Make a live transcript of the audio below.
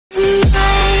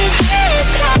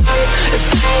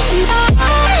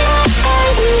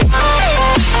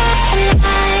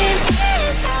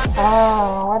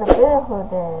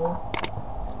today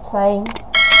playing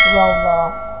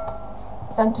Roblox.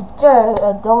 And today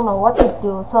I don't know what to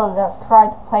do, so let's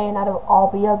try to play another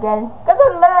Obby again. Cause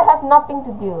I literally have nothing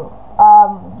to do.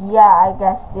 Yeah, I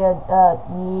guess yes.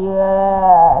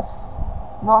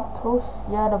 Not too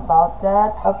sure about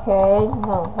that. Okay, I'm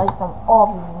gonna play some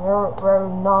Obby, very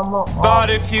normal Obby. But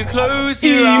if you close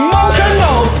your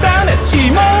emotional damage,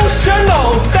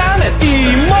 emotional damage,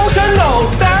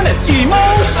 emotional damage,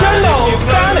 emotional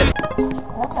damage.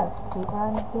 That has speed or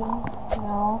anything?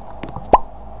 No.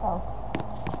 Oh.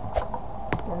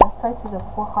 Yeah, let's try to the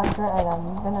 400 and I'm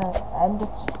gonna end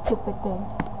this stupid thing.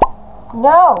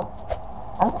 No!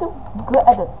 I'm too good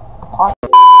at the part.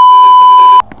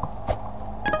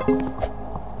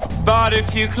 But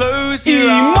if you close your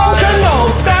emotional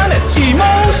damage,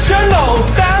 emotional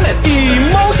damage,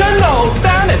 emotional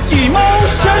damage,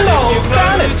 emotional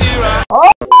damage.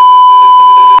 Oh!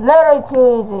 Literally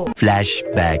too easy.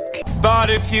 Flashback.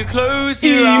 But if you close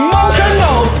your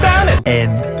emotional damage.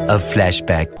 End of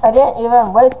flashback. I didn't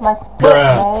even waste my skill,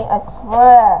 okay? I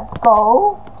swear.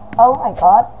 Go. Oh my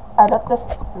god. I got this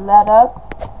ladder.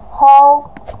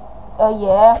 Hold. Oh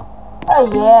yeah. Oh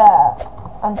yeah.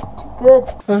 I'm too good.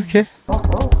 Okay. Oh,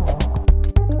 those, man.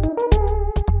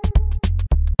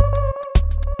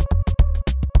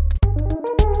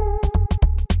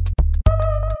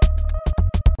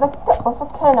 Look, that was a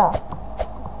kinda.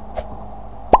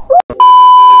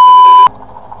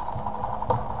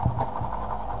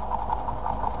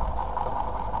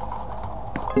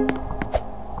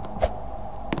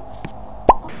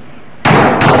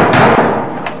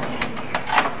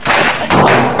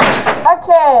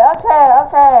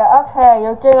 Okay,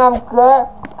 you think I'm good?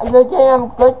 You think I'm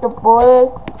good to bully?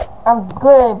 I'm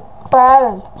good at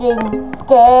balancing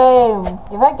game.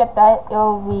 If I get that,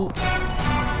 it'll be...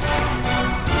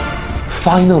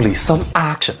 Finally, some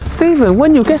action. Steven,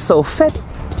 when you get so fat...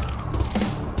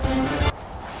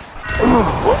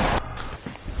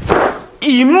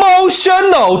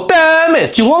 Emotional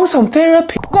damage! You want some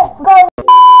therapy? Let's go!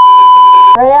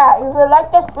 So yeah, if you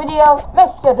like this video,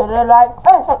 make sure to like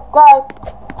and subscribe.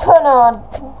 Turn on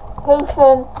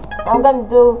notification. I'm gonna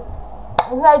do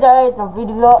later the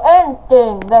video and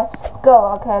thing. Let's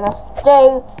go. Okay, let's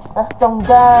stay. Let's don't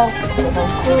die. Let's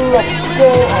do. Let's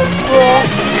stay. I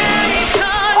swear.